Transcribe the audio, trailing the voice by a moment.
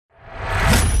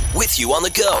with you on the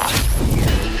go.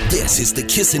 This is the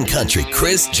Kissin' Country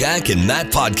Chris, Jack, and Matt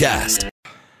podcast.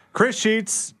 Chris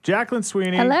Sheets, Jacqueline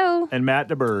Sweeney. Hello. And Matt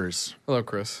DeBurs. Hello,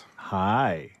 Chris.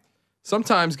 Hi.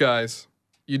 Sometimes, guys,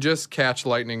 you just catch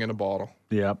lightning in a bottle.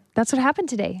 Yep. That's what happened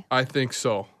today. I think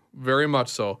so. Very much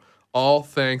so. All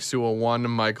thanks to a one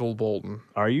Micheal Bolton.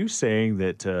 Are you saying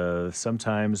that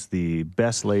sometimes the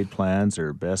best laid plans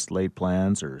or best laid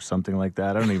plans or something like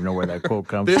that? I don't even know where that quote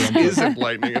comes This from. isn't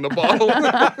lightning in a bottle.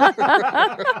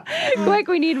 Quick,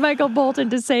 we need Micheal Bolton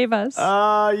to save us.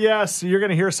 Yes, you're going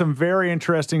to hear some very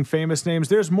interesting famous names.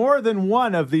 There's more than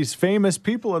one of these famous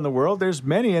people in the world. There's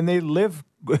many, and they live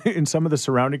in some of the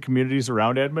surrounding communities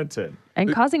around Edmonton.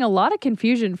 And causing a lot of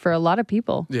confusion for a lot of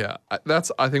people. Yeah,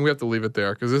 I think we have to leave it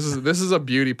there because this is a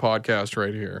beauty podcast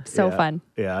right here. So fun.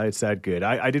 Yeah, it's that good.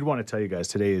 I did want to tell you guys,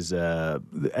 today is,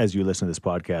 as you listen to this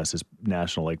podcast, is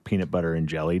National Peanut Butter and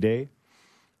Jelly Day.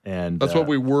 And that's what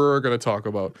we were going to talk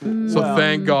about. So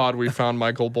thank God we found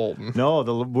Micheal Bolton. No,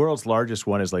 the world's largest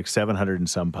one is like 700 and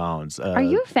some pounds. Are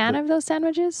you a fan of those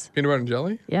sandwiches? Peanut butter and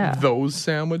jelly? Yeah. Those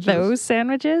sandwiches? Those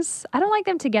sandwiches? I don't like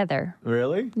them together.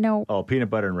 Really? No. Oh,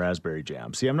 peanut butter and raspberry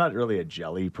jam. See, I'm not really a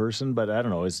jelly person, but I don't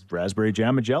know. Is raspberry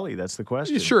jam a jelly? That's the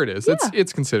question. Sure it is. Yeah.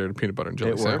 It's considered a peanut butter and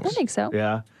jelly sandwich. I think so.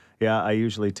 Yeah. Yeah, I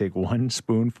usually take one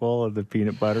spoonful of the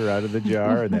peanut butter out of the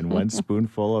jar and then one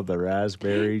spoonful of the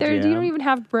raspberry jam. You don't even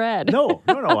have bread. No.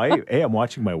 I'm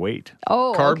watching my weight.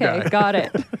 Oh, Carb okay. guy. Got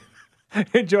it.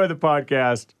 Enjoy the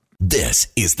podcast. This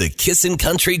is the Kissin'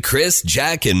 Country Chris,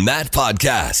 Jack, and Matt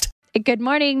podcast. Good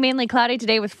morning. Mainly cloudy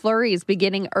today with flurries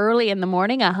beginning early in the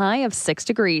morning, a high of 6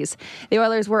 degrees. The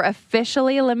Oilers were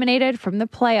officially eliminated from the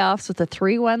playoffs with a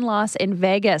 3-1 loss in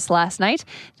Vegas last night.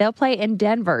 They'll play in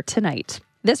Denver tonight.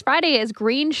 This Friday is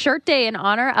Green Shirt Day in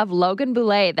honor of Logan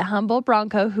Boulet, the Humboldt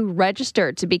Bronco who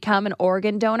registered to become an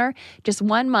organ donor just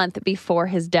 1 month before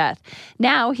his death.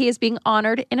 Now he is being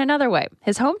honored in another way.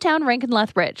 His hometown rink in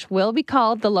Lethbridge will be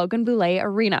called the Logan Boulet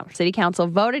Arena. City Council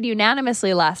voted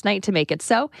unanimously last night to make it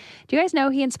so. Do you guys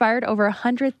know he inspired over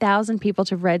 100,000 people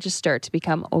to register to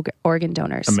become organ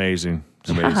donors? Amazing.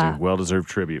 Well-deserved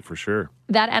tribute for sure.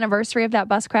 That anniversary of that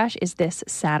bus crash is this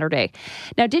Saturday.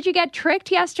 Now, did you get tricked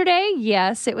yesterday?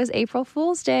 Yes, it was April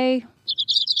Fool's Day.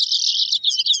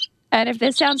 And if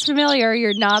this sounds familiar,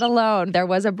 you're not alone. There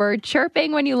was a bird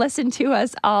chirping when you listened to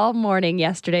us all morning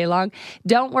yesterday long.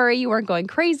 Don't worry, you weren't going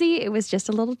crazy. It was just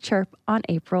a little chirp on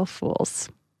April Fools.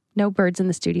 No birds in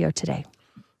the studio today.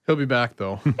 He'll be back,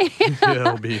 though.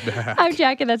 He'll be back. I'm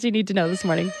Jack, and that's what you need to know this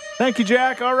morning. Thank you,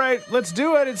 Jack. All right, let's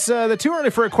do it. It's the too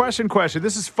early for a question.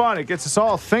 This is fun. It gets us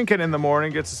all thinking in the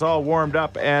morning, gets us all warmed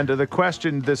up. And the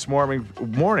question this morning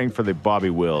for the Bobby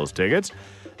Wills tickets,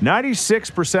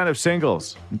 96% of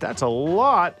singles, that's a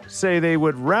lot, say they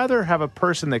would rather have a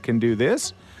person that can do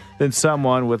this than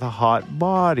someone with a hot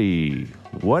body.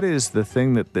 What is the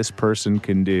thing that this person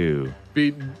can do?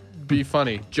 Be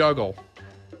funny. Juggle.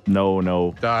 No.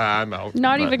 I'm out.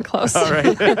 Not even close. All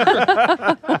right.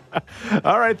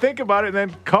 All right, think about it and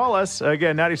then call us.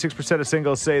 Again, 96% of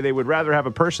singles say they would rather have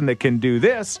a person that can do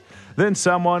this than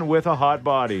someone with a hot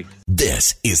body.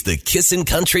 This is the Kissin'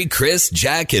 Country Chris,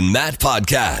 Jack, and Matt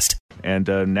podcast. And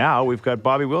now we've got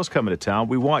Bobby Wills coming to town.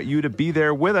 We want you to be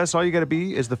there with us. All you got to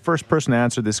be is the first person to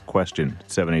answer this question.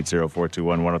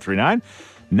 780-421-1039.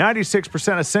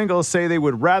 96% of singles say they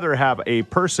would rather have a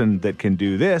person that can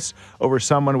do this over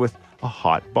someone with a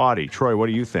hot body. Troy, what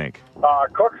do you think?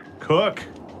 Cook.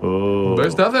 Oh.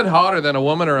 There's nothing hotter than a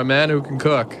woman or a man who can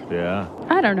cook. Yeah.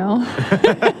 I don't know.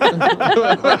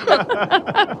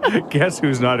 Guess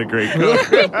who's not a great cook?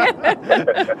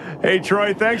 Hey,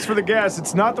 Troy, thanks for the guess.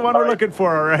 It's not the one we're looking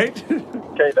for, all right?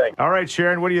 Okay, thanks. All right,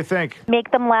 Sharon, what do you think?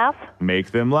 Make them laugh.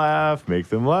 Make them laugh. Make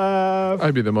them laugh.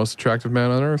 I'd be the most attractive man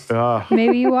on earth.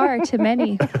 Maybe you are to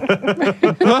many. You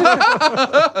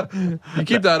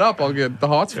keep that up, I'll get the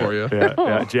hots for you.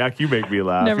 Yeah, Jack, you make me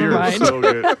laugh. Never You're mind. so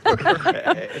good.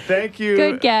 Thank you.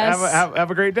 Good guess.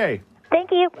 Have a great day.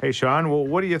 Thank you. Hey, Sean, well,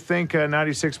 what do you think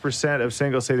 96% of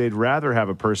singles say they'd rather have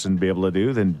a person be able to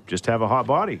do than just have a hot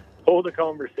body? Hold a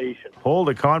conversation. Hold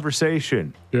a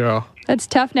conversation. Yeah. That's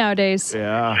tough nowadays.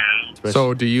 Yeah.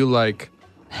 So do you like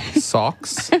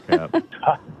socks? Yeah.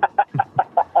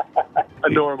 A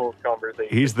normal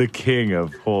conversation. He's the king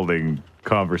of holding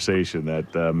conversation,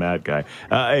 that Matt guy.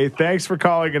 Hey, thanks for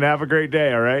calling and have a great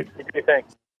day, all right? Okay,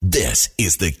 thanks. This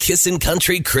is the Kissin'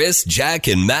 Country Chris, Jack,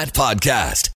 and Matt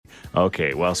podcast.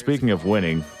 Okay, well, speaking of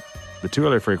winning, the too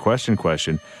early for a question.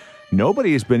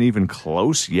 Nobody has been even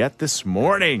close yet this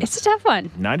morning. It's a tough one.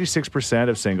 96%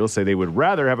 of singles say they would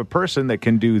rather have a person that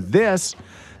can do this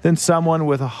than someone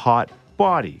with a hot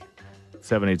body.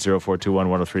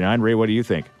 780-421-1039. Ray, what do you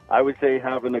think? I would say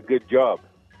having a good job.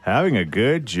 Having a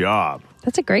good job.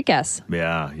 That's a great guess.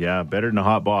 Yeah. Better than a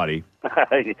hot body.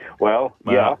 Well,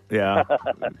 yeah. Yeah.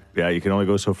 Yeah, you can only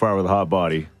go so far with a hot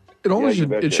body.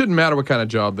 It shouldn't matter what kind of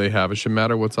job they have. It should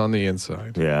matter what's on the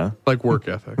inside. Yeah. Like work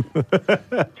ethic.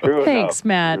 True Thanks,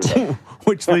 Matt.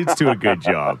 Which leads to a good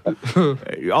job.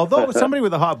 Although somebody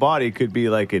with a hot body could be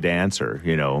like a dancer,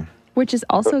 you know. Which is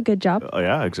also a good job. Oh,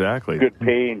 yeah, exactly. Good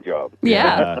paying job.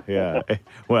 Yeah. Yeah.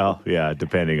 Well, yeah,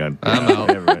 depending on. I'm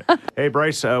out. Hey,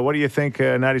 Bryce, what do you think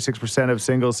 96% of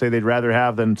singles say they'd rather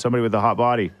have than somebody with a hot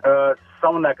body?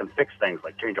 Someone that can fix things,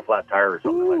 like change a flat tire or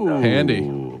something like that. Handy.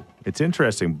 Ooh. It's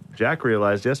interesting. Jack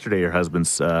realized yesterday your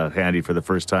husband's handy for the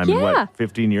first time in, Yeah.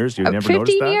 15 years? You never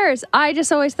noticed 15 that? years. I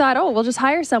just always thought, we'll just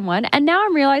hire someone. And now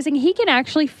I'm realizing he can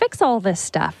actually fix all this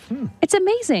stuff. It's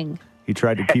amazing. He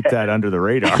tried to keep that under the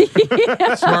radar.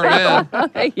 Smart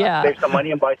man. Yeah. Save some money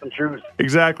and buy some shoes.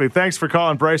 Exactly. Thanks for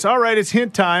calling, Bryce. All right, it's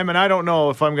hint time, and I don't know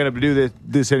if I'm going to do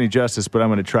this any justice, but I'm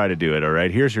going to try to do it, all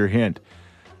right? Here's your hint.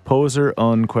 Poser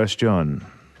en question.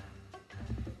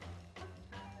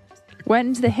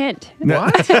 When's the hint?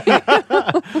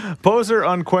 Poser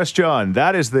en question.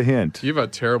 That is the hint. You have a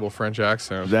terrible French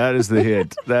accent. That is the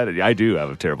hint. I do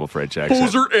have a terrible French accent.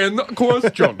 Poser en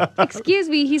question. Excuse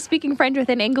me, he's speaking French with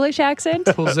an English accent?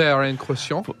 Poser en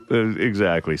question.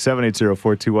 Exactly.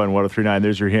 780-421-1039.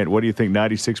 There's your hint. What do you think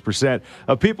 96%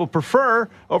 of people prefer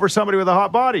over somebody with a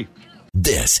hot body?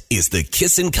 This is the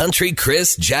Kissin' Country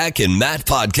Chris, Jack, and Matt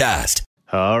podcast.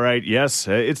 All right. Yes.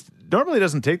 It's normally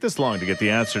doesn't take this long to get the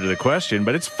answer to the question,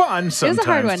 but it's fun sometimes a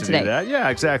hard one to today. do that. Yeah,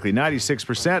 exactly.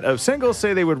 96% of singles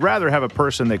say they would rather have a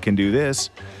person that can do this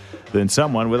than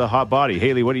someone with a hot body.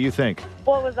 Haley, what do you think?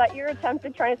 Well, was that your attempt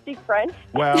at trying to speak French?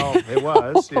 Well, it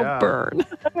was. Yeah. Burn.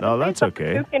 Oh, that's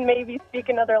okay. You can maybe speak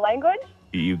another language?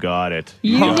 You got it.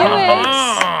 You knew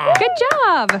it. Good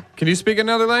job. Can you speak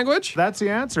another language? That's the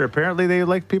answer. Apparently, they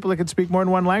like people that can speak more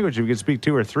than one language. If you can speak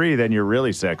 2 or 3, then you're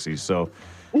really sexy. So,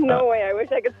 No way. I wish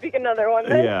I could speak another one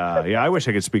then. yeah. I wish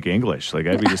I could speak English. Like,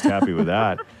 I'd be just happy with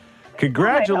that.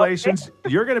 Congratulations.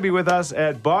 You're going to be with us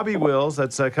at Bobby Will's.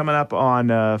 That's coming up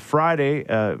on Friday,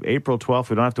 April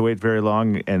 12th. We don't have to wait very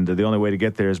long, and the only way to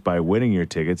get there is by winning your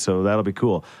ticket, so that'll be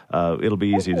cool. It'll be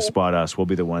easy to spot us. We'll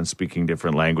be the ones speaking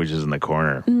different languages in the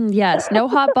corner. Yes, no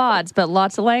hot bods, but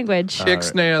lots of language.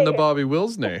 Ixnay and the Bobby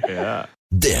Wilsnay. Yeah.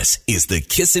 This is the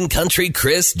Kissin' Country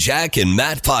Chris, Jack, and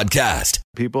Matt podcast.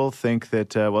 People think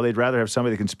that, they'd rather have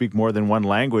somebody that can speak more than one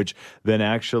language than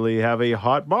actually have a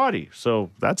hot body. So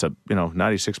that's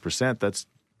 96%. That's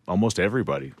almost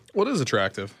everybody. What is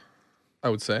attractive? I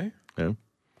would say. Yeah.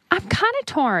 I'm kind of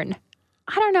torn.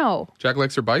 I don't know. Jack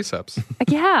likes her biceps.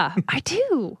 Yeah, I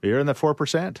do. You're in the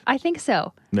 4%? I think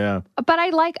so. Yeah. But I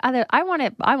like other. I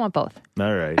want both.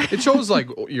 All right. It shows like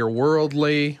you're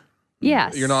worldly.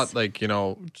 Yes. You're not like,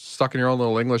 stuck in your own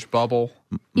little English bubble.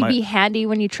 You'd be handy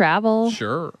when you travel.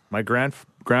 Sure. My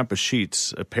grandpa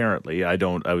Sheets, apparently, I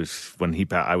was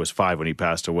 5 when he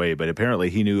passed away, but apparently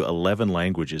he knew 11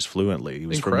 languages fluently. He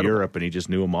was Incredible. from Europe and he just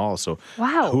knew them all. So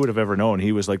Wow. who would have ever known?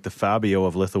 He was like the Fabio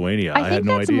of Lithuania. I had think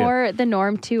no that's idea. more the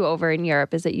norm too over in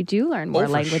Europe is that you do learn more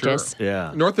for languages. Sure.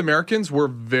 Yeah. North Americans were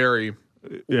very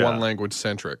Yeah. one language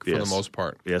centric for Yes. the most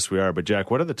part. Yes, we are. But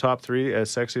Jack, what are the top 3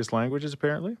 sexiest languages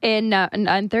apparently? In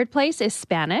third place is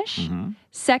Spanish. Mm-hmm.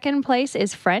 Second place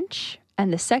is French.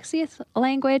 And the sexiest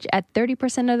language at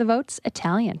 30% of the votes,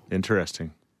 Italian. Interesting.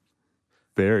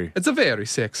 Very. It's a very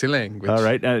sexy language. All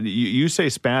right. You say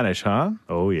Spanish, huh?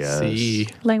 Oh, yes. See.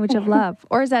 Language of love.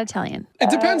 Or is that Italian? It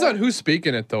depends on who's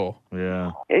speaking it, though.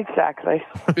 Yeah. Exactly.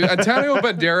 Antonio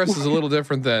Banderas is a little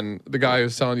different than the guy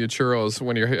who's selling you churros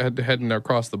when you're heading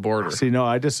across the border. See, no,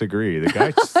 I disagree. The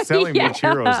guy selling me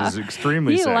churros is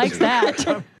extremely He sexy. likes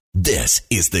that. This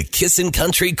is the Kissin'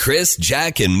 Country Chris,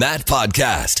 Jack, and Matt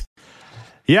podcast.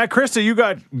 Yeah, Krista, you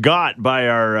got by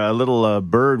our little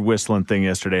bird whistling thing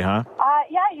yesterday, huh?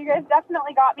 Yeah, you guys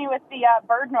definitely got me with the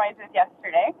bird noises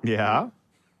yesterday. Yeah.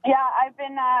 Yeah, I've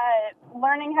been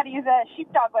learning how to use a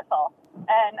sheepdog whistle,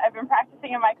 and I've been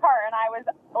practicing in my car, and I was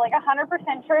like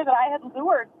 100% sure that I had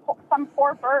lured some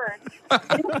poor bird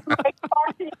into my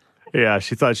car. Yeah,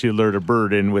 she thought she lured a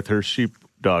bird in with her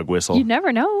sheepdog whistle. You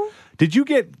never know. Did you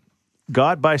get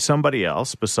got by somebody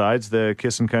else besides the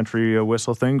Kissin' Country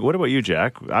whistle thing? What about you,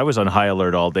 Jack? I was on high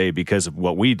alert all day because of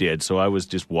what we did, so I was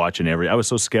just watching I was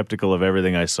so skeptical of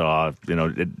everything I saw.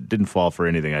 It didn't fall for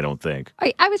anything, I don't think.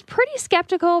 I was pretty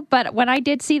skeptical, but when I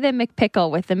did see the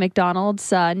McPickle with the McDonald's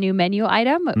new menu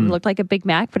item, it looked like a Big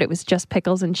Mac, but it was just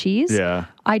pickles and cheese. Yeah.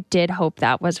 I did hope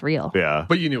that was real. Yeah.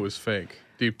 But you knew it was fake,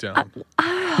 deep down.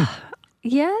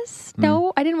 Yes?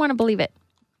 No, I didn't want to believe it.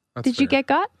 That's Did you fair. get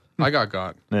got? I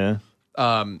got. Yeah.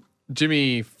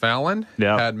 Jimmy Fallon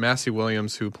Yeah. had Massey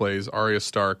Williams, who plays Arya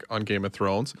Stark on Game of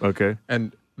Thrones. Okay.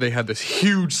 And they had this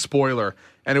huge spoiler.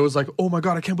 And it was like, oh my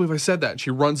God, I can't believe I said that. And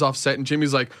she runs off set, and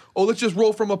Jimmy's like, oh, let's just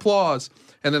roll from applause.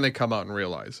 And then they come out and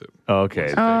realize it.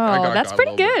 Okay. Oh, that's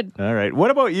pretty good. All right.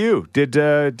 What about you? Did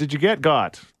you get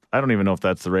got? I don't even know if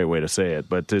that's the right way to say it,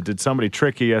 but did somebody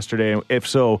trick you yesterday? If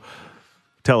so,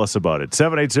 tell us about it.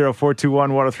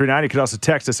 780-421-1039. You can also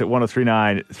text us at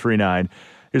 103939.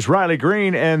 Here's Riley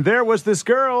Green, and there was this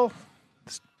girl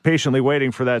patiently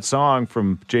waiting for that song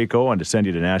from Jake Owen to send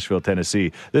you to Nashville,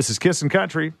 Tennessee. This is Kissin'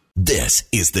 Country. This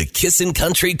is the Kissin'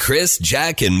 Country Chris,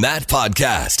 Jack, and Matt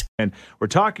podcast. And we're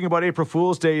talking about April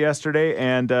Fool's Day yesterday,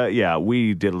 and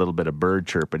we did a little bit of bird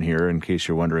chirping here in case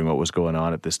you're wondering what was going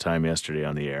on at this time yesterday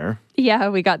on the air. Yeah,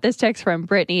 we got this text from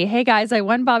Brittany. Hey guys, I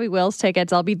won Bobby Wills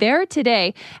tickets. I'll be there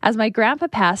today as my grandpa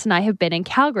passed and I have been in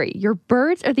Calgary. Your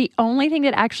birds are the only thing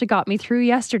that actually got me through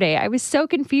yesterday. I was so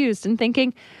confused and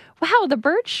thinking, wow, the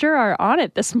birds sure are on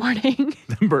it this morning.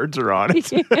 The birds are on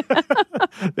it.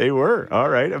 They were. All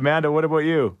right. Amanda, what about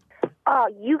you?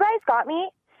 You guys got me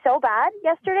so bad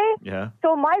yesterday. Yeah.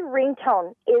 So my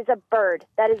ringtone is a bird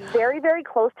that is very, very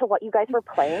close to what you guys were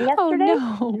playing yesterday.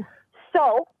 Oh, no.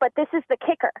 So, but this is the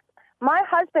kicker. My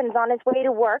husband's on his way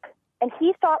to work, and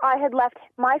he thought I had left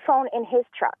my phone in his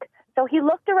truck. So he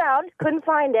looked around, couldn't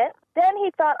find it. Then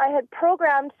he thought I had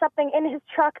programmed something in his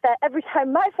truck that every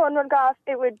time my phone went off,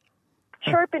 it would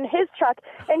chirp in his truck,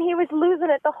 and he was losing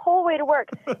it the whole way to work.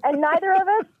 And neither of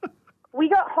us, we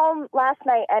got home last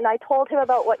night, and I told him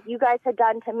about what you guys had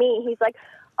done to me. He's like,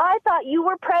 I thought you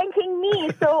were pranking me,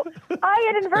 so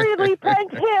I inadvertently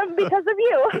pranked him because of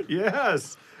you.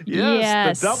 Yes.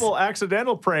 Yes. The double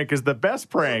accidental prank is the best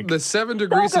prank. The 7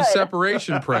 degrees of good.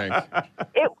 separation prank.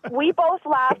 We both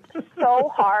laughed so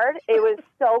hard. It was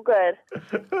so good.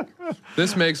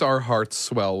 This makes our hearts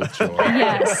swell with joy.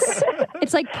 Yes.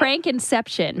 It's like prank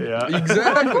inception. Yeah.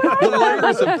 Exactly. The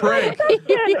layers of prank.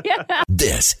 Yeah.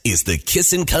 This is the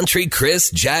Kissin' Country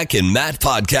Chris, Jack, and Matt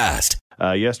podcast.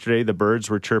 Yesterday, the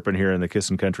birds were chirping here in the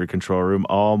Kissin' Country control room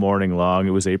all morning long.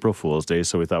 It was April Fool's Day,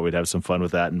 so we thought we'd have some fun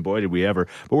with that, and boy, did we ever.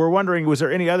 But we're wondering, was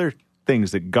there any other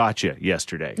things that got you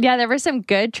yesterday? Yeah, there were some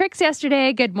good tricks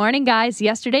yesterday. Good morning, guys.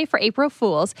 Yesterday for April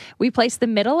Fools, we placed the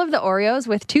middle of the Oreos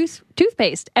with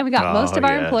toothpaste, and we got most of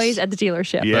our employees at the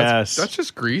dealership. Yes. That's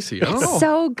just greasy. I don't know.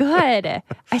 So good.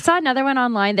 I saw another one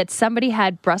online that somebody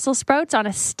had Brussels sprouts on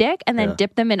a stick and then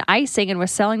dipped them in icing and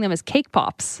was selling them as cake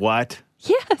pops. What?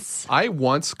 Yes. I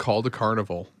once called a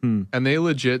carnival, and they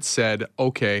legit said,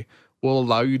 okay, we'll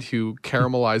allow you to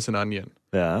caramelize an onion.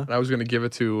 Yeah. And I was going to give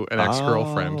it to an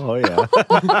ex-girlfriend. Oh,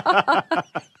 yeah.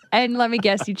 And let me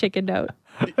guess, you chickened out.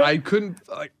 I couldn't,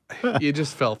 it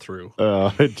just fell through.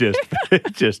 It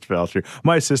just fell through.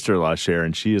 My sister-in-law,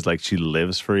 Sharon, she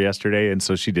lives for yesterday, and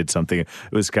so she did something. It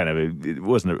was kind of, it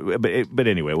wasn't, but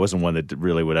anyway, it wasn't one that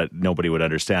really nobody would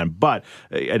understand. But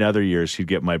in other years, she'd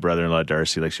get my brother-in-law,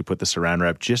 Darcy, she put the saran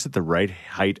wrap just at the right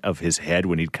height of his head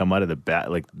when he'd come out of the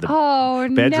bedroom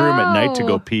at night to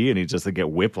go pee, and he'd just get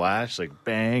whiplash,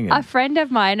 bang. And A friend of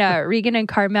mine, Regan and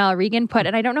Carmel, Regan put,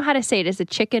 and I don't know how to say it, is it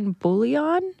chicken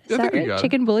bouillon? Is that right?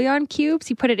 Chicken bouillon cubes.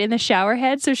 He put it in the shower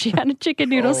head, so she had a chicken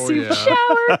noodle soup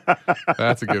shower.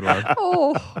 That's a good one.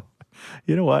 Oh,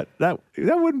 you know what? That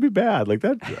wouldn't be bad.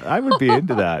 I would be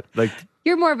into that.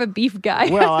 you're more of a beef guy.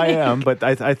 Well, I am, but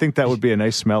I think that would be a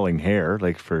nice smelling hair.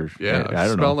 I don't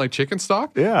know. Smelling like chicken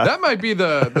stock? Yeah. That might be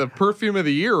the perfume of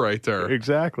the year right there.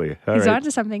 Exactly. All He's right.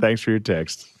 onto something. Thanks for your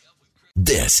text.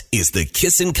 This is the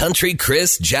Kissin' Country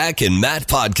Chris, Jack, and Matt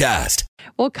podcast.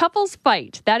 Well, couples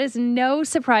fight. That is no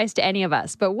surprise to any of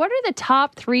us. But what are the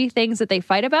top 3 things that they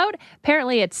fight about?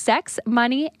 Apparently, it's sex,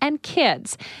 money, and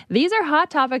kids. These are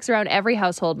hot topics around every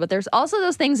household, but there's also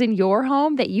those things in your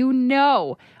home that you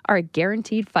know are a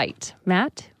guaranteed fight.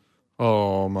 Matt?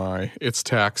 Oh, my. It's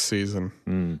tax season.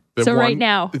 Right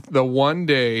now. The one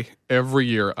day every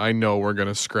year I know we're going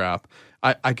to scrap.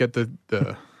 I get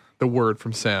the word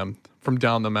from Sam from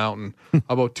down the mountain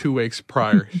about 2 weeks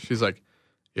prior. She's like,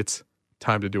 it's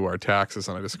time to do our taxes.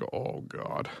 And I just go, oh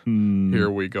God, here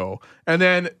we go. And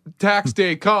then tax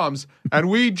day comes and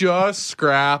we just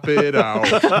scrap it out.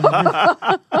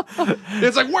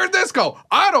 It's like, where'd this go?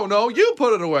 I don't know. You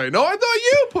put it away. No, I thought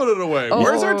you put it away.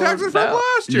 Where's our taxes from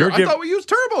last year? I thought we used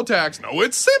TurboTax. No,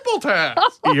 it's Simple Tax.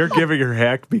 You're giving her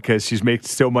heck because she's making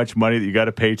so much money that you got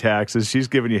to pay taxes. She's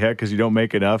giving you heck because you don't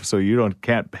make enough, so you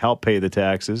can't help pay the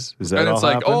taxes. Is that and all it's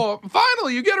like, happen? oh,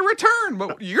 finally you get a return,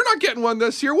 but you're not getting one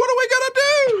this year. What are we gonna do?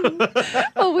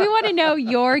 Well, we want to know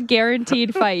your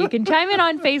guaranteed fight. You can chime in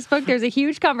on Facebook. There's a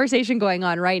huge conversation going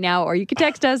on right now, or you can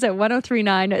text us at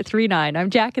 103939. I'm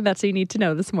Jack, and that's what you need to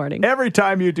know this morning. Every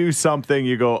time you do something,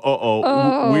 you go,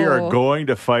 uh-oh, we are going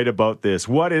to fight about this.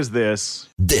 What is this?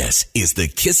 This is the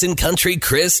Kissin' Country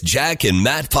Chris, Jack, and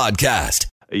Matt podcast.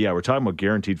 Yeah, we're talking about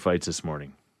guaranteed fights this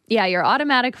morning. Yeah, your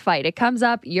automatic fight. It comes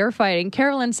up, you're fighting.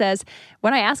 Carolyn says,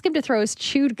 when I ask him to throw his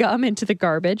chewed gum into the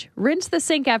garbage, rinse the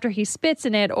sink after he spits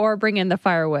in it, or bring in the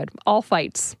firewood. All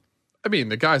fights. I mean,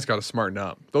 the guy's got to smarten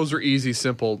up. Those are easy,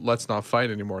 simple, let's not fight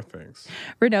anymore things.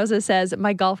 Renoza says,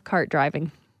 my golf cart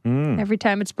driving. Every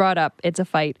time it's brought up, it's a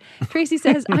fight. Tracy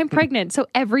says, I'm pregnant, so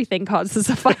everything causes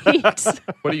a fight.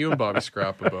 What do you and Bobby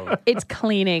scrap about? It's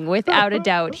cleaning, without a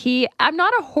doubt. I'm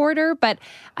not a hoarder, but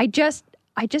I just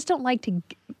don't like to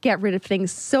get rid of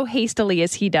things so hastily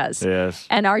as he does. Yes.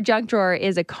 And our junk drawer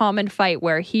is a common fight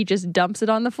where he just dumps it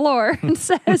on the floor and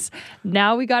says,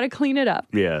 now we got to clean it up.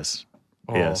 Yes.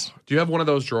 Oh. Yes. Do you have one of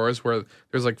those drawers where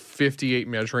there's like 58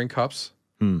 measuring cups?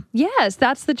 Yes,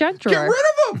 that's the junk drawer. Get rid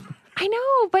of them! I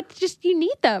know, but just you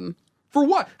need them. For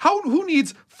what? Who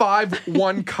needs 5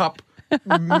 1-cup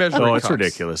measuring Oh, it's cups?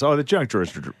 ridiculous. Oh, the junk drawer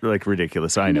is like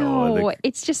ridiculous. I know. No,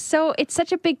 it's just it's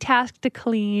such a big task to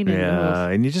clean. Yeah,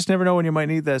 and you just never know when you might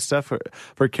need that stuff.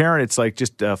 For Karen, it's like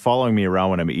just following me around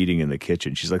when I'm eating in the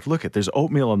kitchen. She's like, look, there's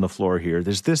oatmeal on the floor here.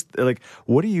 There's this, like,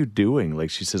 what are you doing? Like,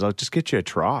 she says, I'll just get you a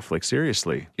trough. Like,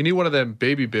 seriously. You need one of them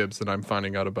baby bibs that I'm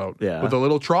finding out about. Yeah. With a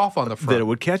little trough on the front. That it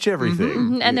would catch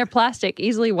everything. And they're plastic,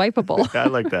 easily wipeable. I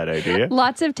like that idea.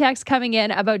 Lots of texts coming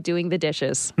in about doing the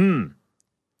dishes.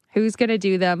 Who's going to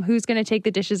do them? Who's going to take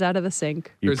the dishes out of the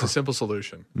sink? Here's a simple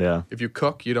solution. Yeah. If you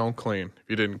cook, you don't clean. If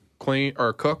you didn't clean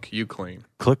or cook, you clean.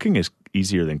 Cooking is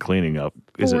easier than cleaning up,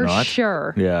 is it not? For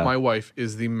sure. Yeah. My wife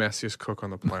is the messiest cook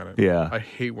on the planet. Yeah. I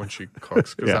hate when she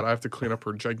cooks because I have to clean up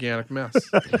her gigantic mess.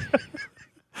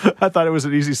 I thought it was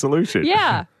an easy solution.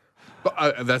 Yeah.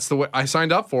 But that's the way I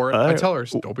signed up for it. I tell her,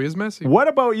 don't be as messy. What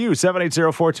about you?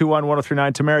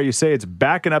 780-421-1039. Tamara, you say it's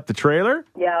backing up the trailer?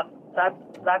 Yeah, that's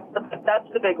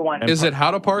the big one. Is it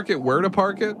how to park it, where to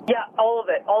park it? Yeah, all of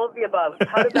it, all of the above.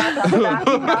 How to back up,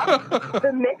 backing up,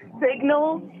 the mixed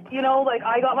signals. You know, like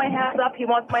I got my hands up, he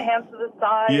wants my hands to the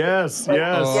side. Yes, like,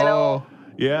 yes. You know,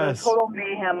 yes. the total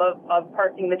mayhem of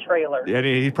parking the trailer. And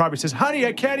he probably says, honey,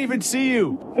 I can't even see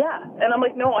you. Yeah, and I'm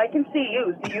like, no, I can see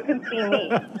you, so you can see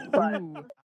me. But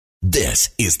This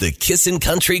is the Kissin'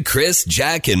 Country Chris,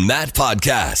 Jack, and Matt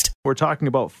podcast. We're talking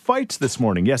about fights this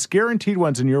morning. Yes, guaranteed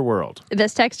ones in your world.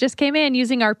 This text just came in.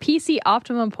 Using our PC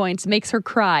Optimum points makes her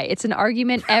cry. It's an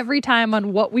argument every time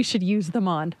on what we should use them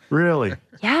on. Really?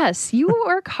 Yes, you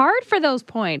work hard for those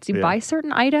points. You buy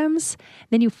certain items,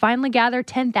 then you finally gather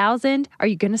 10,000. Are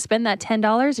you going to spend that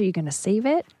 $10? Are you going to save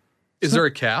it? Is there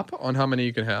a cap on how many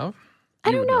you can have?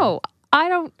 I don't know.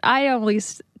 I only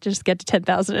just get to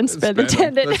 10,000 and spend the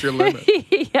 10. That's your limit.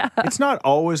 Yeah. It's not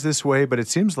always this way, but it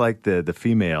seems like the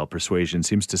female persuasion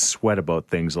seems to sweat about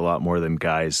things a lot more than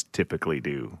guys typically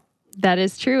do. That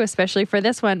is true, especially for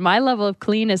this one. My level of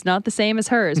clean is not the same as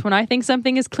hers. When I think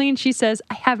something is clean, she says,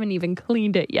 I haven't even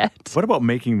cleaned it yet. What about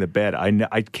making the bed?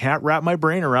 I can't wrap my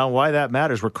brain around why that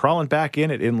matters. We're crawling back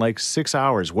in it in like 6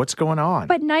 hours. What's going on?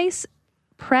 But nice,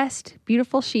 pressed,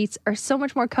 beautiful sheets are so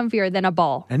much more comfier than a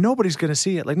ball. And nobody's going to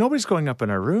see it. Like, nobody's going up in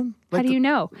our room. Like How do you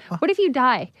know? What if you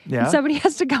die Yeah. and somebody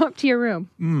has to go up to your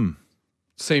room?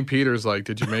 St. Peter's like,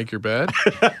 did you make your bed?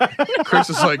 Chris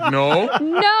is like, no.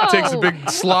 No. Takes a big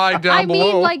slide down I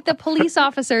below. mean, like the police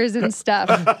officers and stuff.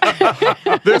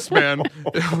 This man,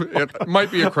 it might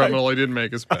be a criminal. He didn't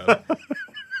make his bed.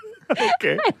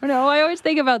 Okay. I don't know. I always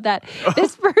think about that.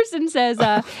 This person says,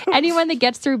 anyone that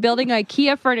gets through building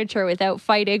IKEA furniture without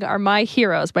fighting are my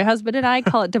heroes. My husband and I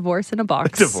call it divorce in a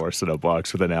box. Divorce in a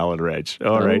box with an Allen wrench.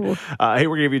 All right. Hey,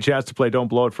 we're going to give you a chance to play Don't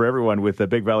Blow It for everyone with the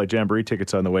Big Valley Jamboree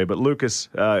tickets on the way. But Lucas,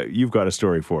 you've got a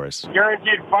story for us.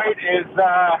 Guaranteed fight is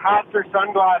hats or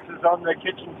sunglasses on the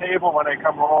kitchen table when I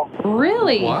come home.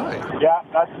 Really? Why? Yeah,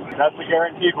 that's a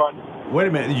guaranteed one. Wait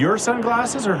a minute. Your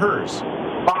sunglasses or hers?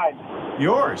 Fine.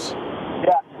 Yours.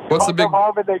 Yeah. What's the I'll big- come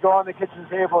home and they go on the kitchen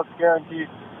table. It's guaranteed.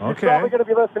 Okay. You're probably going to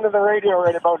be listening to the radio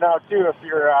right about now, too, if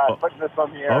you're putting this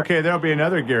on the air. Okay, there'll be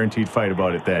another guaranteed fight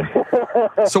about it then.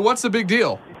 So what's the big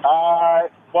deal?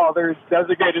 Well, there's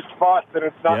designated spots and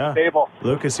it's not Yeah. the table.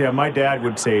 Lucas, yeah, my dad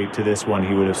would say to this one,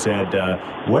 he would have said,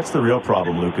 what's the real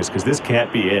problem, Lucas? Because this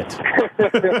can't be it.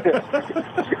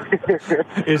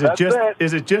 Is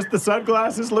it just the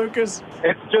sunglasses, Lucas?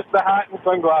 It's just the hat and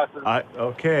sunglasses.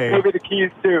 Okay. Maybe the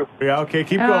keys, too. Yeah, okay,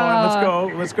 keep going.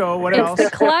 Let's go. What else?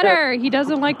 It's the clutter. He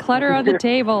doesn't like clutter on the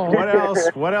table.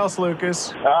 What else,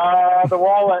 Lucas? The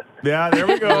wallet. Yeah, there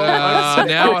we go.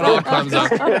 Now it all comes up.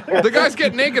 The guys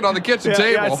get naked on the kitchen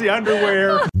table. Yeah, it's the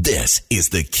underwear. This is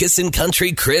the Kissin'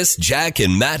 Country Chris, Jack,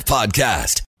 and Matt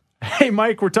podcast. Hey,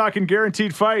 Mike, we're talking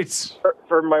guaranteed fights.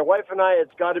 For my wife and I,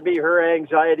 it's got to be her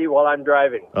anxiety while I'm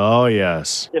driving. Oh,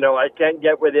 yes. You know, I can't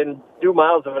get within 2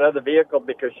 miles of another vehicle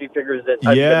because she figures that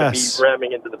I'm going to be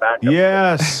ramming into the back of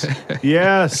Yes.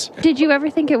 Yes. Did you ever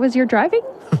think it was your driving?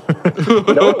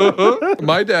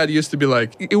 My dad used to be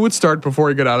like, it would start before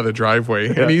he got out of the driveway,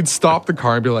 and he'd stop the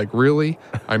car and be like, really?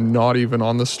 I'm not even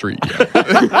on the street yet.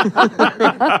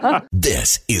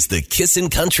 This is the Kissin'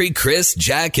 Country Chris,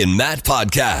 Jack, and Matt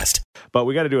podcast. But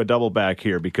we got to do a double back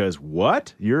here because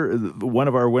what? You're one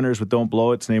of our winners with Don't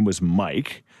Blow It's name was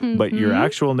Mike, but your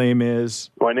actual name is?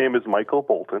 My name is Micheal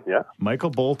Bolton, yeah.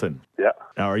 Micheal Bolton. Yeah.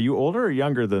 Now, are you older or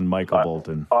younger than Micheal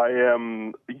Bolton? I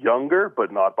am younger,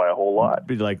 but not by a whole lot.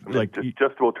 Just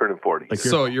about turning 40.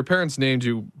 So your parents named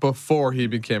you before he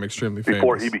became extremely famous.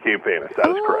 Before he became famous, that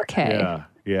is correct. Okay. Yeah.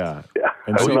 Yeah,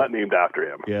 And I was so- not named after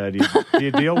him. Yeah. Do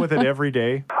you deal with it every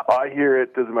day? I hear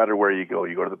it doesn't matter where you go.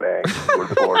 You go to the bank, you go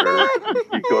to the border,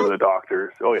 you go to the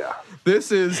doctors. Oh, yeah.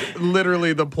 This is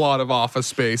literally the plot of Office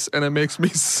Space, and it makes me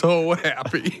so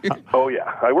happy. Oh,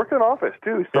 yeah. I work in an office,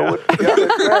 too, so it's fair.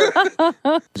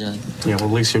 Yeah, well,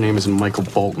 at least your name isn't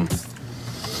Micheal Bolton.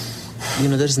 You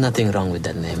know, there's nothing wrong with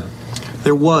that name.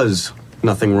 There was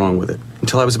nothing wrong with it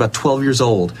until I was about 12 years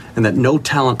old, and that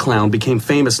no-talent clown became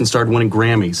famous and started winning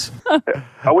Grammys.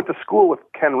 I went to school with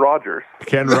Ken Rogers.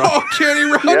 Ken Rogers. Oh, Kenny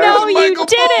Rogers. Yeah. No, you Michael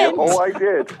didn't. Oh, I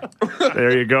did.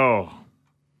 There you go.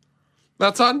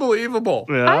 That's unbelievable.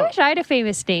 Yeah. I wish I had a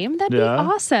famous name. That'd be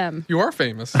awesome. You are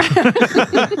famous.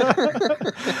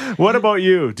 What about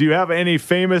you? Do you have any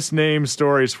famous name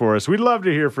stories for us? We'd love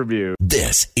to hear from you.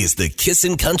 This is the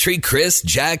Kissin' Country Chris,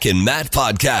 Jack, and Matt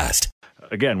podcast.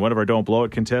 Again, one of our Don't Blow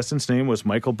It contestants' name was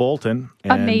Micheal Bolton.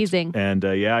 Amazing. And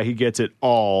yeah, he gets it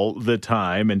all the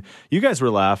time. And you guys were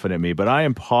laughing at me, but I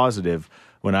am positive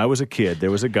when I was a kid,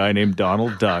 there was a guy named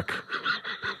Donald Duck.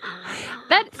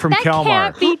 From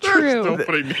Kalmar. Can't be true.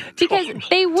 Because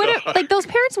they would have, like, those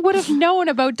parents would have known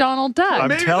about Donald Duck. I'm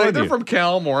telling they're you. from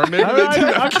Calmar. Maybe they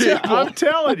didn't have cable. I'm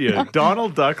telling you,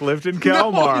 Donald Duck lived in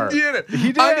Kalmar. No, he didn't. He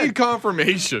did. I need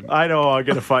confirmation. I know. I'm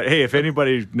gonna find. Hey, if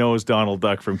anybody knows Donald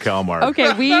Duck from Kalmar,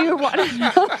 Okay, we want to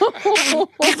know.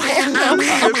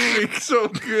 It's so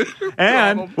good.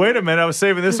 And wait a minute, I was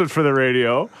saving this one for the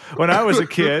radio. When I was a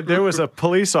kid, there was a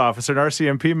police officer, an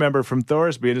RCMP member from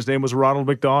Thorsby, and his name was Ronald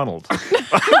McDonald.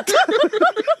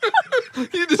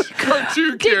 You just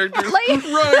cartoon characters running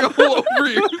all over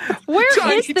you.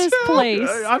 Where is this place?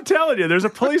 I'm telling you, there's a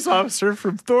police officer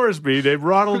from Thorsby named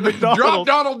Ronald McDonald. Drop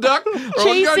Donald Duck. or I'll gun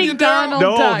Chasing you down. Donald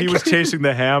No, Duck. he was chasing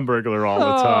the Hamburglar all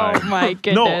the time. Oh, my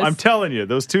goodness. No, I'm telling you,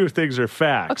 those two things are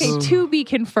facts. Okay, to be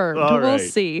confirmed. All We'll right.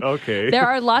 see. Okay. There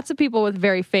are lots of people with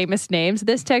very famous names.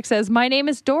 This text says, "My name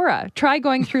is Dora. Try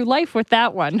going through life with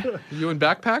that one." You in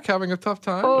backpack having a tough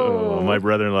time? Oh, my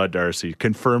brother-in-law Darcy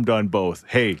confirmed on both.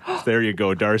 Hey, there you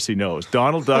go. Darcy knows.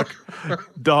 Donald Duck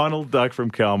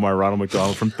from Kalmar, Ronald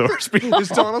McDonald from Thorsby. Is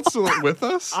Donald still with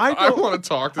us? I want to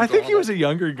talk to I Donald. think he was a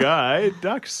younger guy.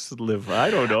 Ducks live. I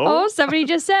don't know. Oh, somebody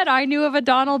just said, "I knew of a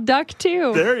Donald Duck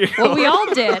too." There you go. Well, we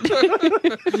all did.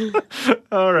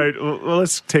 All right. Well,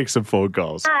 let's take some phone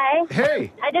calls. Hi.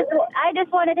 Hey. I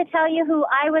just wanted to tell you who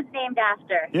I was named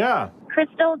after. Yeah.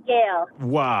 Crystal Gale.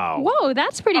 Wow. Whoa,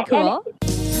 that's pretty cool.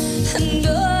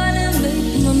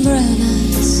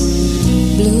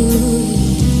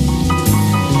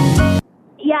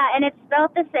 Yeah, and it's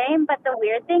spelled the same, but the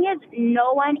weird thing is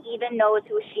no one even knows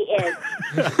who she is.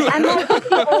 I'm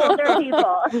mostly older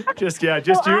people. Just you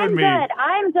So and me.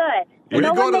 I'm good. When No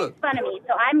you go one to makes fun of me,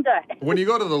 so I'm good. When you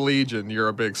go to the Legion, you're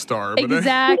a big star. But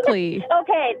Exactly.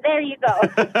 Okay, there you go.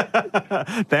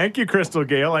 Thank you, Crystal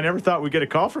Gale. I never thought we'd get a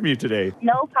call from you today.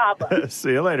 No problem.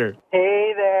 See you later.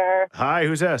 Hey there. Hi,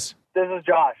 who's this? This is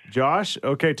Josh. Josh?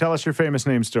 Okay, tell us your famous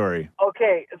name story.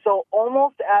 Okay, so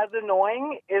almost as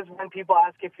annoying is when people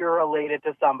ask if you're related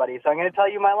to somebody. So I'm going to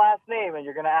tell you my last name, and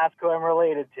you're going to ask who I'm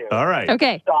related to. All right.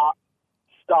 Okay.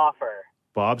 Stauffer.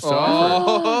 Bob Stauffer.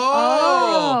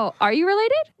 Oh, are you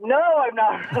related? No, I'm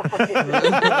not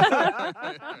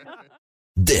related.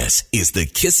 This is the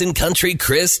Kissin' Country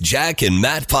Chris, Jack, and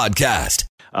Matt podcast.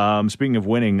 Speaking of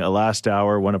winning, last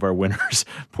hour, one of our winners,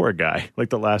 poor guy, like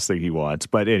the last thing he wants.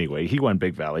 But anyway, he won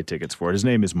Big Valley tickets for it. His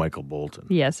name is Micheal Bolton.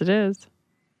 Yes, it is.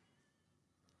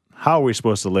 How are we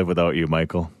supposed to live without you,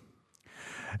 Michael?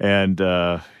 And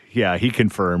yeah, he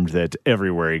confirmed that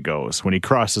everywhere he goes, when he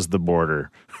crosses the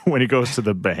border, when he goes to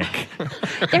the bank,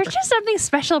 There's just something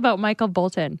special about Micheal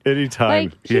Bolton. anytime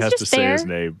Like, he he's has to just say there, his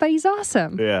name. but he's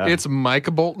awesome. Yeah. It's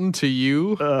Micheal Bolton to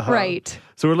you. Right.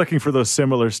 So we're looking for those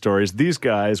similar stories. These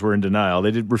guys were in denial. They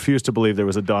did refuse to believe there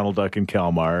was a Donald Duck in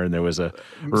Kalmar and there was a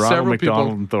Ronald Several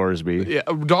McDonald people- in Thorsby.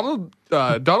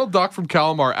 Yeah, Donald Duck from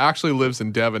Kalmar actually lives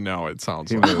in Devon now, it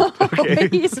sounds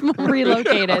like. He's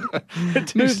relocated.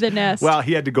 Moved the nest. Well,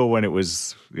 he had to go when it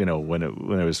was, when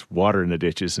there was water in the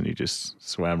ditches, and he just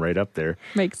swam right up there.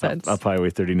 Makes sense. Up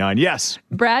Highway 39. Yes.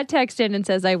 Brad texted in and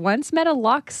says, I once met a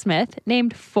locksmith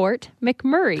named Fort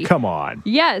McMurray. Come on.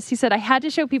 Yes, he said, I had to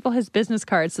show people his business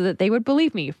card so that they would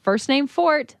believe me. First name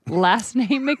Fort, last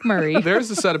name McMurray.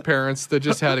 There's a set of parents that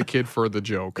just had a kid for the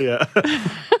joke. Yeah.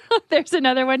 There's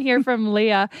another one here from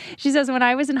Leah. She says, when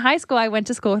I was in high school, I went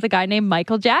to school with a guy named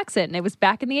Michael Jackson. It was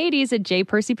back in the 80s at J.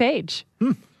 Percy Page.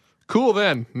 Cool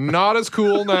then. Not as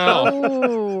cool now.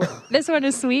 Oh, this one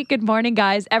is sweet. Good morning,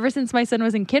 guys. Ever since my son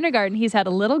was in kindergarten, he's had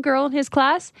a little girl in his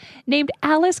class named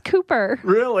Alice Cooper.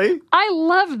 Really? I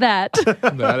love that.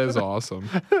 That is awesome.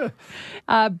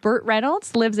 Burt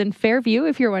Reynolds lives in Fairview,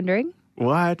 if you're wondering.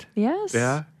 What? Yes.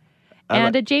 Yeah.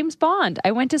 And a James Bond.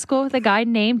 I went to school with a guy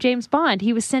named James Bond.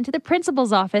 He was sent to the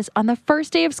principal's office on the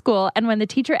first day of school, and when the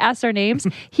teacher asked our names,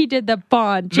 he did the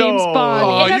Bond, James Bond.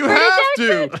 Oh, in a you British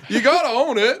have accent. to. You got to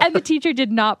own it. And the teacher did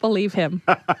not believe him.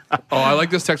 Oh, I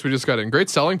like this text we just got in. Great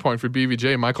selling point for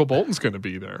BVJ. Micheal Bolton's going to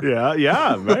be there.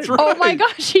 Yeah. Right. Oh my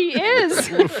gosh, he is.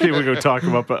 We go talk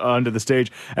him up onto the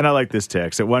stage. And I like this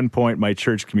text. At one point, my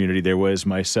church community, there was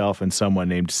myself and someone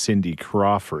named Cindy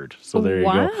Crawford. So there you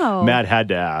go. Wow. Matt had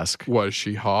to ask. Was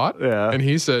she hot? Yeah. And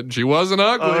he said she wasn't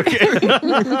ugly.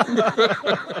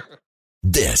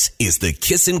 This is the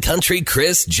Kissin' Country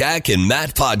Chris, Jack, and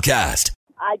Matt podcast.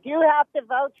 I do have to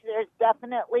vouch. There's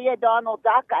definitely a Donald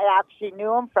Duck. I actually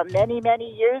knew him from many,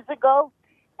 many years ago,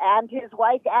 and his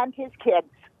wife and his kids.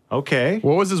 Okay.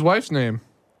 What was his wife's name?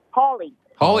 Holly.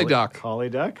 Holly Duck. Holly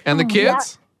Duck. And the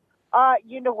kids?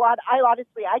 You know what? I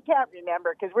can't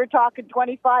remember because we're talking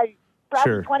probably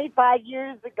 25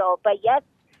 years ago. But yes,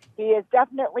 he is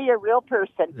definitely a real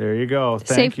person. There you go.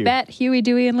 Thank Safe you. bet, Huey,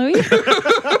 Dewey, and Louie.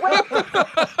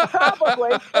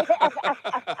 Probably.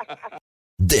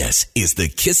 This is the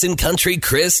Kissin' Country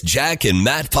Chris, Jack, and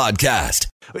Matt podcast.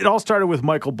 It all started with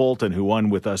Micheal Bolton, who won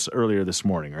with us earlier this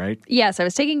morning, right? Yes, I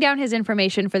was taking down his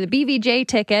information for the BVJ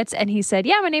tickets, and he said,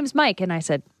 yeah, my name's Mike. And I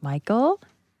said, Micheal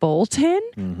Bolton?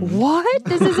 What?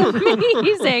 This is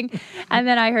amazing. And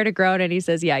then I heard a groan, and he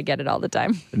says, yeah, I get it all the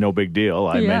time. No big deal.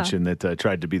 I Yeah. mentioned that I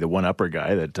tried to be the one-upper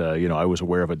guy, that, I was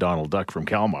aware of a Donald Duck from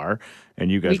Kalmar, and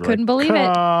you guys We were couldn't like, believe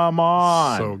it. Come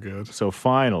on. So good. So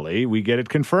finally, we get it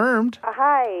confirmed.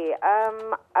 Hi.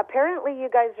 Apparently you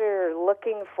guys are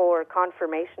looking for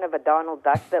confirmation of a Donald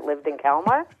Duck that lived in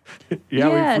Kalmar?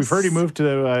 Yeah, we've heard he moved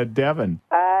to Devon.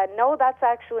 No, that's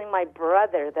actually my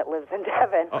brother that lives in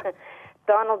Devon.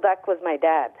 Donald Duck was my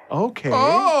dad. Okay.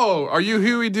 Oh, are you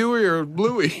Huey, Dewey, or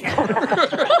Bluey?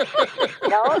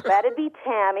 No, that'd be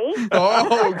Tammy.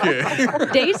 Oh, okay.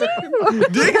 Daisy?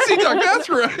 Daisy Duck, that's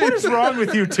right. What is wrong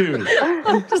with you two?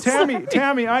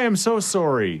 Tammy, I am so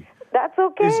sorry. That's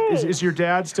okay. Is your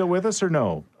dad still with us or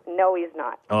no? No, he's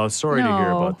not. Oh, sorry to hear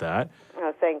No. about that.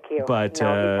 Oh, thank you. But,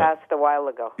 no, he passed a while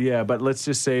ago. Yeah, but let's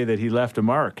just say that he left a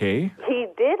mark, eh? He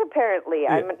did, apparently.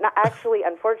 I'm not, actually,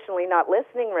 unfortunately, not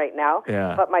listening right now.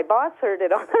 Yeah. But my boss heard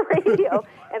it on the radio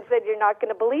and said, you're not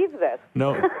going to believe this.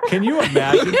 No. Can you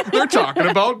imagine? They're talking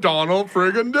about Donald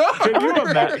friggin' Duck. Can you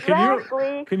imagine?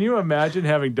 Exactly. Can you imagine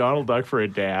having Donald Duck for a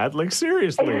dad? Like,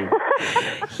 seriously.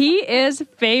 He is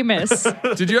famous.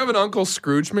 Did you have an Uncle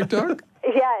Scrooge McDuck?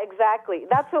 Yeah, exactly.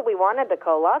 That's what we wanted to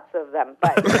call lots of them.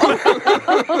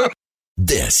 But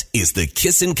This is the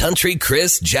Kissin' Country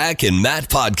Chris, Jack, and Matt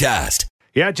podcast.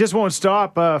 Yeah, it just won't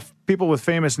stop. People with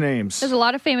famous names. There's a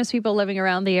lot of famous people living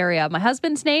around the area. My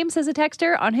husband's name, says a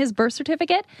texter, on his birth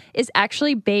certificate is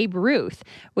actually Babe Ruth.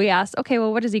 We asked, okay,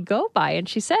 well, what does he go by? And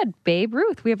she said, Babe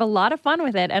Ruth. We have a lot of fun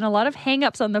with it, and a lot of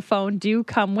hang-ups on the phone do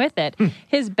come with it.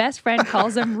 His best friend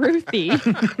calls him Ruthie.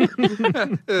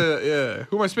 Yeah.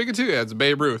 Who am I speaking to? Yeah, it's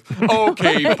Babe Ruth.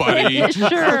 Okay, buddy.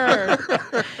 Sure.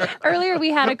 Earlier, we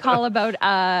had a call about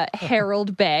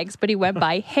Harold Baggs, but he went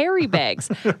by Harry Baggs.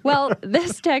 Well,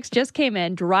 this text just came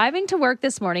in. Driving to work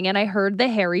this morning, and I heard the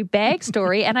Harry Baggs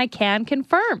story, and I can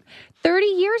confirm. 30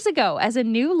 years ago, as a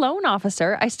new loan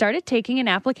officer, I started taking an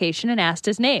application and asked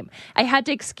his name. I had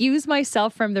to excuse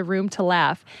myself from the room to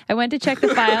laugh. I went to check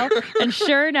the file, and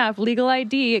sure enough, legal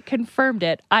ID confirmed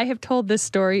it. I have told this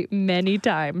story many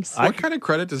times. What kind of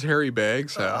credit does Harry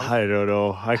Baggs have? I don't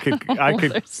know. I could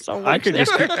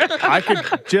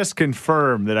just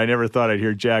confirm that I never thought I'd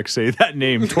hear Jack say that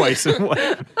name twice in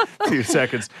a few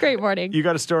seconds. Great morning. You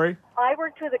got a story? I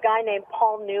worked with a guy named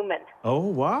Paul Newman. Oh,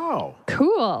 wow.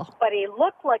 Cool. But he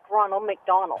looked like Ronald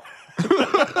McDonald.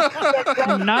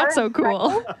 Not so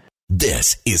cool.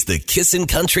 This is the Kissin'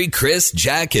 Country Chris,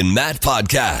 Jack, and Matt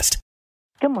podcast.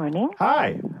 Good morning.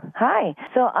 Hi. Hi.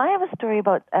 So I have a story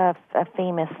about a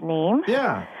famous name.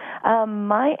 Yeah.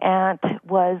 My aunt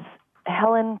was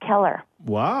Helen Keller.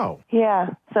 Wow.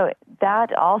 Yeah. So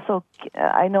that also,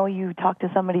 I know you talked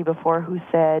to somebody before who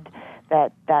said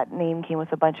that name came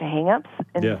with a bunch of hang-ups,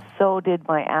 and so did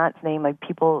my aunt's name. Like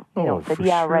people, said,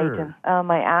 yeah, sure. right. And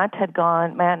my aunt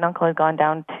and uncle had gone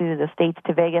down to the States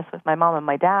to Vegas with my mom and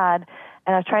my dad,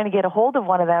 and I was trying to get a hold of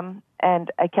one of them,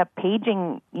 and I kept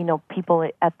paging, people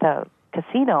at the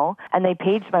casino, and they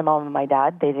paged my mom and my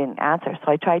dad. They didn't answer,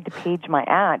 so I tried to page my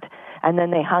aunt. And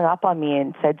then they hung up on me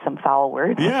and said some foul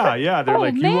words. Yeah. They're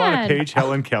like, you want to page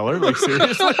Helen Keller? Like,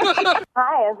 seriously?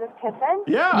 Hi, is this Kissin?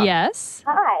 Yeah. Yes.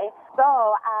 Hi.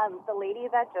 So, the lady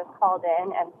that just called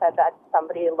in and said that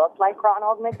somebody looked like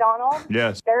Ronald McDonald.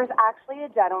 Yes. There's actually a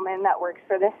gentleman that works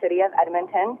for the city of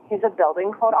Edmonton. He's a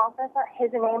building code officer.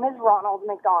 His name is Ronald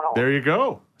McDonald. There you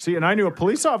go. See, and I knew a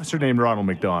police officer named Ronald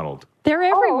McDonald. They're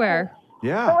everywhere.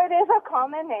 Yeah. So it is a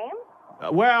common name?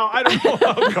 Well, I don't know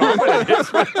how common it is.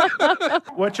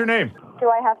 What's your name? Do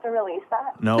I have to release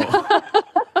that? No.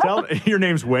 Your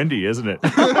name's Wendy, isn't it?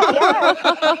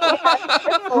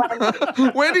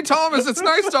 Wendy Thomas, it's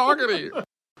nice talking to you.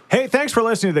 Hey, thanks for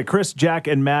listening to the Chris, Jack,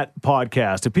 and Matt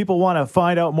podcast. If people want to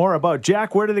find out more about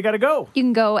Jack, where do they got to go? You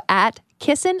can go at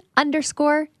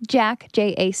Kissin_Jack,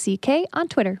 Jack, on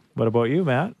Twitter. What about you,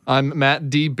 Matt? I'm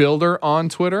Matt D. Builder on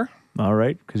Twitter. All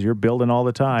right, because you're building all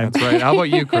the time. That's right. How about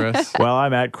you, Chris? Well,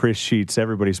 I'm at Chris Sheets.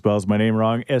 Everybody spells my name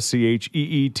wrong,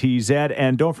 Scheetz.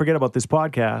 And don't forget about this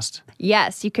podcast.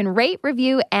 Yes, you can rate,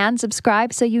 review, and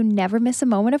subscribe so you never miss a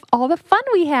moment of all the fun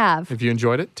we have. If you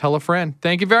enjoyed it, tell a friend.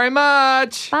 Thank you very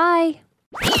much. Bye.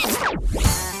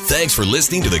 Thanks for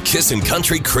listening to the Kissin'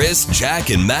 Country Chris,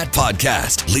 Jack, and Matt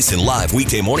podcast. Listen live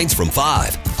weekday mornings from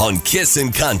 5 on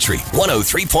Kissin' Country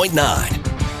 103.9.